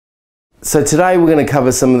So today we're going to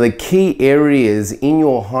cover some of the key areas in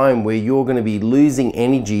your home where you're going to be losing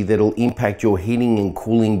energy that'll impact your heating and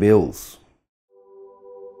cooling bills.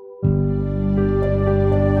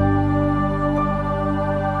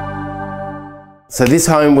 So this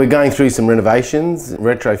home, we're going through some renovations,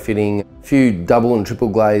 retrofitting a few double and triple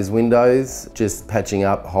glazed windows, just patching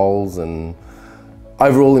up holes and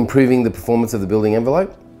overall improving the performance of the building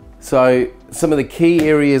envelope. So some of the key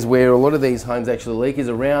areas where a lot of these homes actually leak is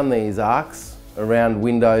around these arcs, around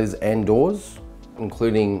windows and doors,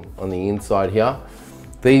 including on the inside here.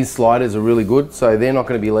 These sliders are really good, so they're not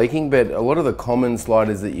going to be leaking, but a lot of the common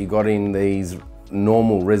sliders that you got in these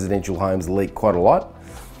normal residential homes leak quite a lot.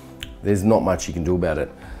 There's not much you can do about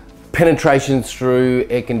it. Penetrations through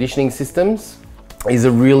air conditioning systems is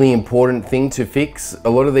a really important thing to fix. A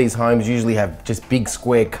lot of these homes usually have just big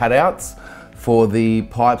square cutouts for the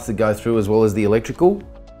pipes that go through as well as the electrical.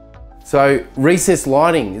 So recessed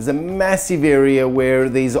lighting is a massive area where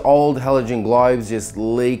these old halogen globes just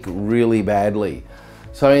leak really badly.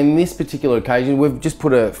 So in this particular occasion, we've just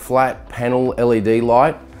put a flat panel LED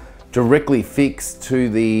light directly fixed to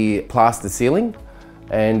the plaster ceiling,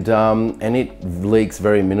 and it leaks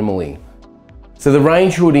very minimally. So the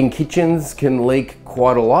range hood in kitchens can leak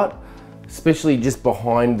quite a lot, especially just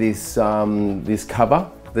behind this, this cover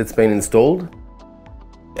that's been installed.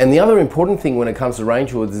 And the other important thing when it comes to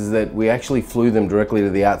range hoods is that we actually flue them directly to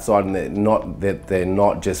the outside, and they're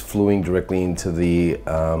not just fluing directly into the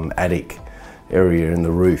attic area in the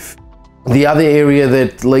roof. The other area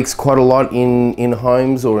that leaks quite a lot in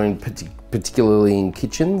homes, or particularly in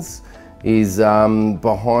kitchens, is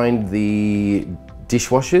behind the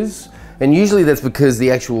dishwashers. And usually that's because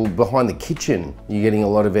behind the kitchen, you're getting a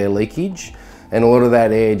lot of air leakage, and a lot of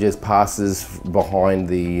that air just passes behind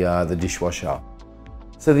the dishwasher.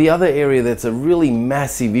 So the other area that's a really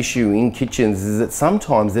massive issue in kitchens is that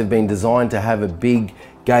sometimes they've been designed to have a big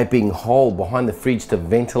gaping hole behind the fridge to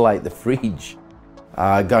ventilate the fridge,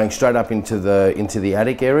 going straight up into the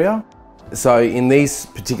attic area. So in these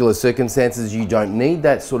particular circumstances, you don't need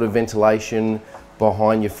that sort of ventilation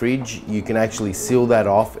behind your fridge. You can actually seal that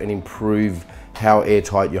off and improve how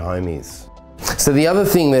airtight your home is. So the other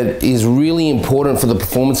thing that is really important for the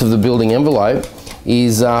performance of the building envelope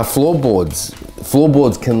is floorboards.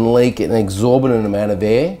 Floorboards can leak an exorbitant amount of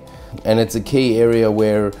air, and it's a key area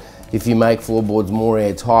where if you make floorboards more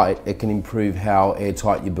airtight, it can improve how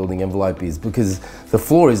airtight your building envelope is, because the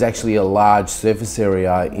floor is actually a large surface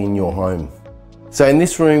area in your home. So in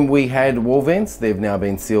this room we had wall vents. They've now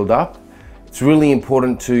been sealed up. It's really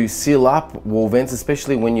important to seal up wall vents,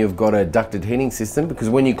 especially when you've got a ducted heating system, because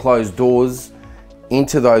when you close doors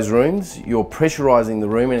into those rooms, you're pressurizing the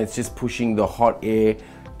room and it's just pushing the hot air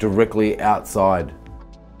directly outside.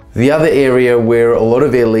 The other area where a lot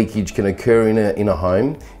of air leakage can occur in a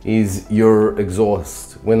home is your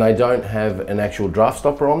exhaust, when they don't have an actual draft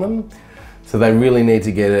stopper on them. So they really need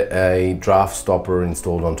to get a draft stopper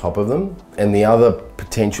installed on top of them. And the other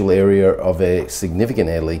potential area of a significant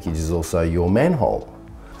air leakage is also your manhole.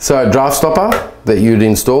 So a draft stopper that you'd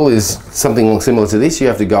install is something similar to this. You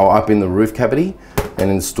have to go up in the roof cavity and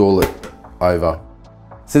install it over.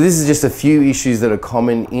 So this is just a few issues that are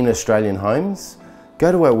common in Australian homes.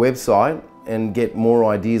 Go to our website and get more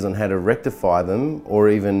ideas on how to rectify them, or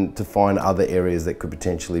even to find other areas that could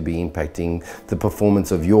potentially be impacting the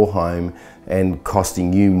performance of your home and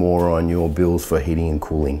costing you more on your bills for heating and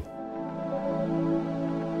cooling.